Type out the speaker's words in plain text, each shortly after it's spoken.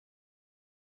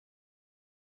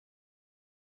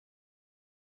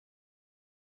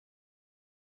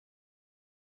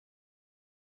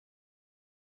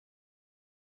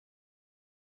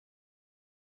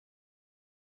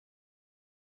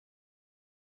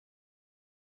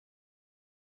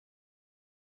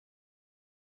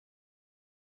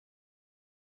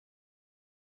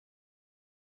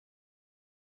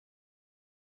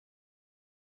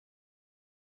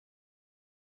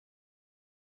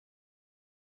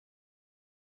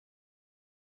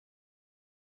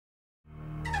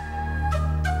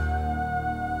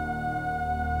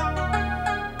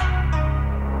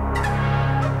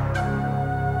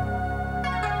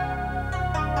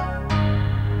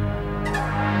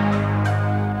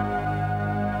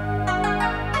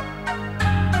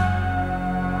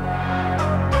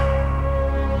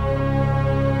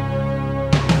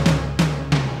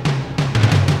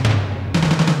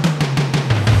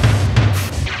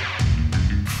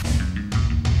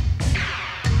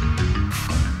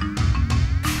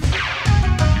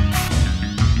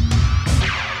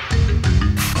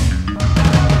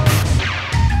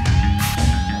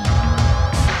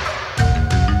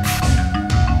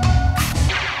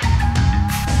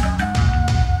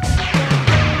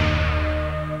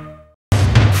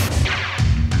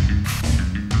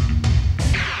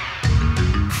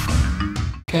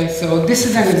So this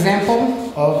is an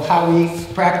example of how we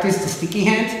practice the sticky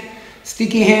hands.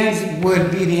 Sticky hands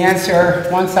would be the answer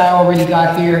once I already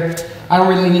got here. I don't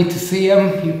really need to see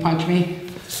them. You punch me.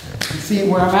 You see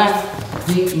where I'm at?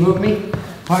 Move me.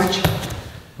 Punch.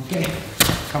 Okay.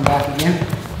 Come back again.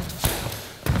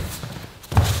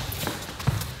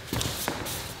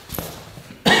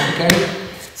 Okay.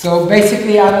 So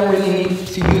basically I don't really need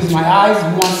to use my eyes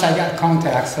once I got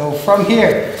contact. So from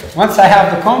here, once I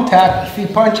have the contact, if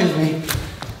he punches me,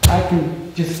 I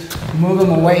can just move him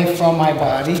away from my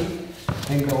body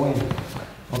and go in.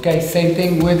 Okay, same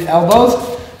thing with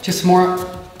elbows, just more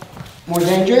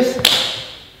dangerous.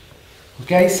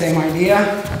 Okay, same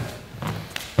idea.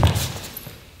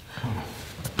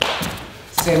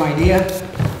 Same idea.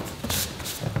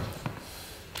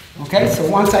 Okay, so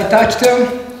once I touched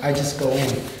him, I just go in.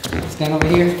 Stand over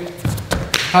here,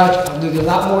 touch, I'll do a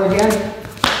lot more again.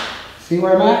 See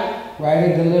where I'm at? Right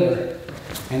at the liver.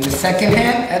 And the second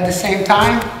hand at the same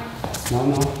time,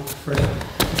 no, first.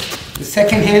 The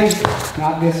second hand,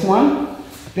 not this one,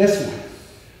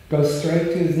 goes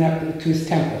straight to his neck, to his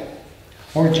temple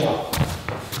or jaw.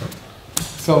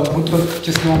 So we'll do it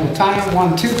just one more time,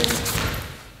 1, 2.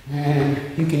 And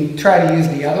you can try to use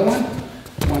the other one,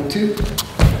 1, 2.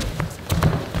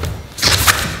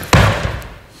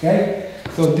 Okay,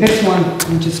 so this one,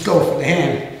 you just go for the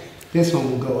hand. This one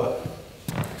will go up.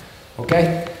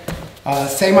 Okay,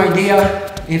 same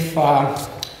idea if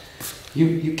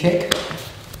you kick.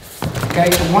 Okay,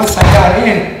 so once I got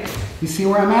in, you see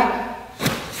where I'm at?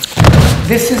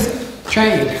 This is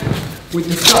trained with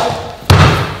the shot.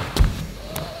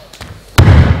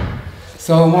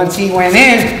 So once he went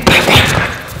in,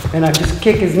 then I just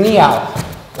kick his knee out.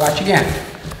 Watch again.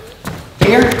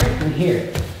 Here and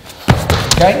here.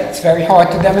 Okay, it's very hard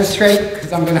to demonstrate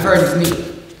because I'm going to hurt his knee.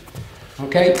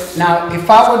 Okay, now if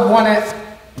I would want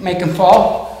to make him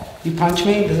fall, you punch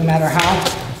me, doesn't matter how.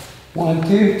 1,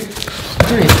 2,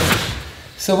 3.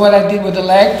 So what I did with the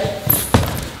leg,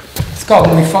 it's called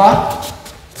Muay.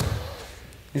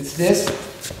 It's this.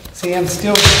 See, I'm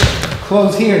still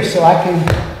close here so I can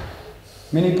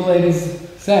manipulate his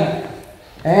center.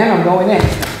 And I'm going in.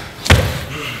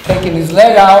 Taking his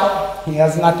leg out, he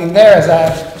has nothing there as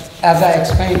I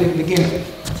explained in the beginning.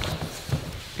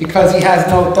 Because he has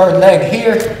no third leg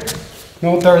here,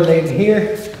 no third leg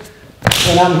here.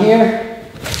 When I'm here,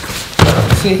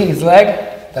 see his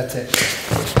leg? That's it.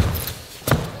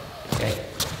 Okay.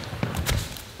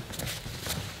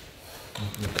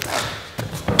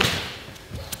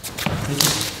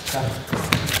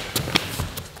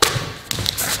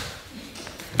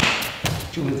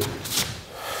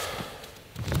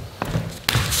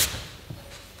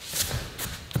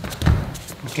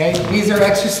 Okay, these are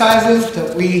exercises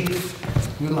that we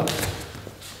love.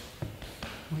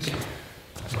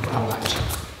 How much?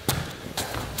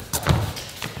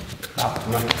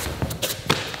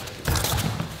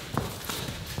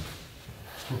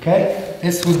 Okay,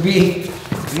 this would be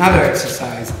another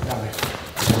exercise.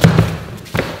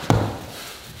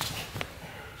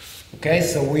 Okay,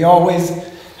 so we always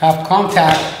have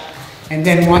contact, and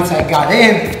then once I got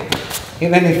in,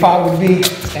 even if I would be,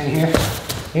 stand here,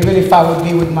 even if I would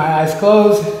be with my eyes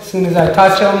closed, as soon as I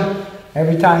touch him,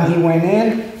 every time he went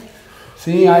in,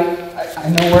 see, I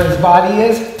know where his body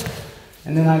is,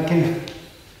 and then I can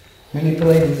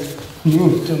manipulate his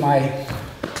move to my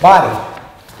body.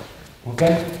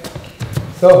 Okay?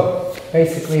 So,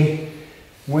 basically,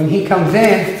 when he comes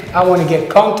in, I want to get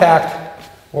contact,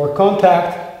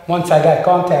 once I got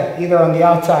contact, either on the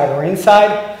outside or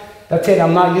inside. That's it,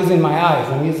 I'm not using my eyes,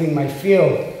 I'm using my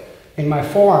feel in my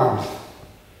forearms.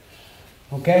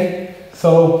 Okay,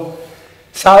 so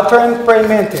Southern Praying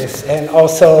Mantis and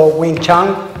also Wing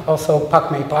Chun, also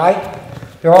Pak Mei Pai,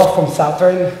 they're all from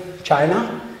Southern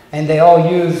China, and they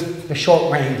all use the short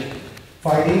range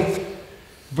fighting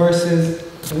versus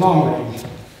the long range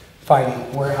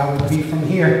fighting, where I would be from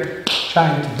here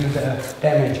trying to do the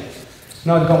damage,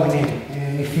 not going in.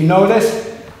 And if you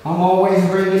notice, I'm always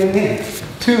bringing him in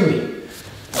to me,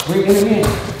 bringing him in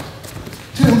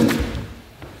to me.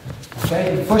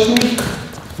 Okay, you push me,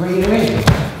 bring him in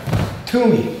to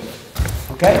me.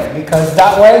 Okay, because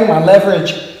that way my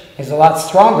leverage is a lot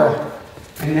stronger.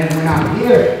 And then when I'm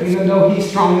here, even though he's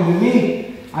stronger than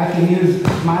me, I can use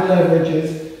my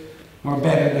leverages more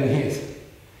better than his.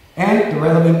 And the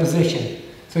relevant position.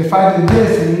 So if I do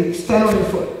this and you stand on your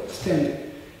foot, stand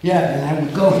it. Yeah, and I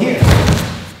would go here.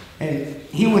 And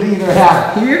he would either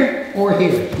have here or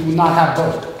here. He would not have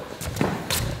both.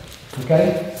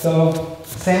 Okay, so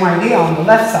same idea on the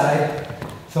left side.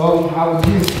 So I would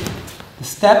use the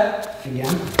step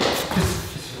again.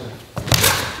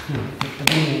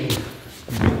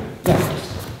 Yeah,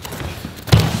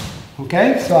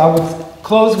 Okay, so I would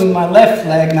close with my left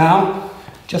leg now,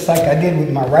 just like I did with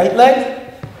my right leg.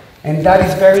 And that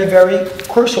is very, very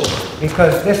crucial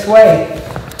because this way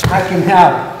I can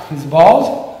have his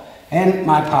balls and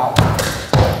my power.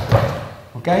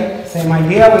 Okay, same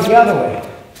idea with the other way.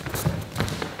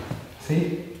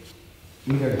 See,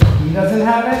 either he doesn't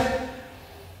have it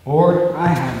or I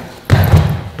have it.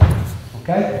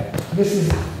 Okay, this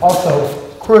is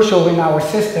also crucial in our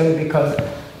system because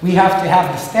we have to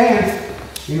have the stance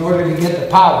in order to get the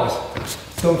powers.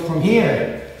 So from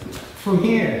here,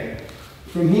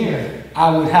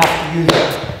 I would have to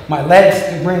use my legs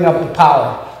to bring up the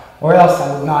power, or else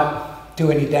I would not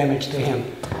do any damage to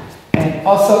him. And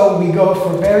also, we go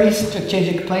for very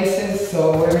strategic places,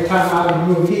 so every time I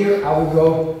would move here, I would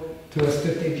go to a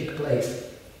strategic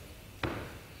place.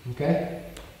 Okay?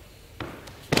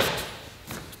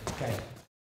 Okay.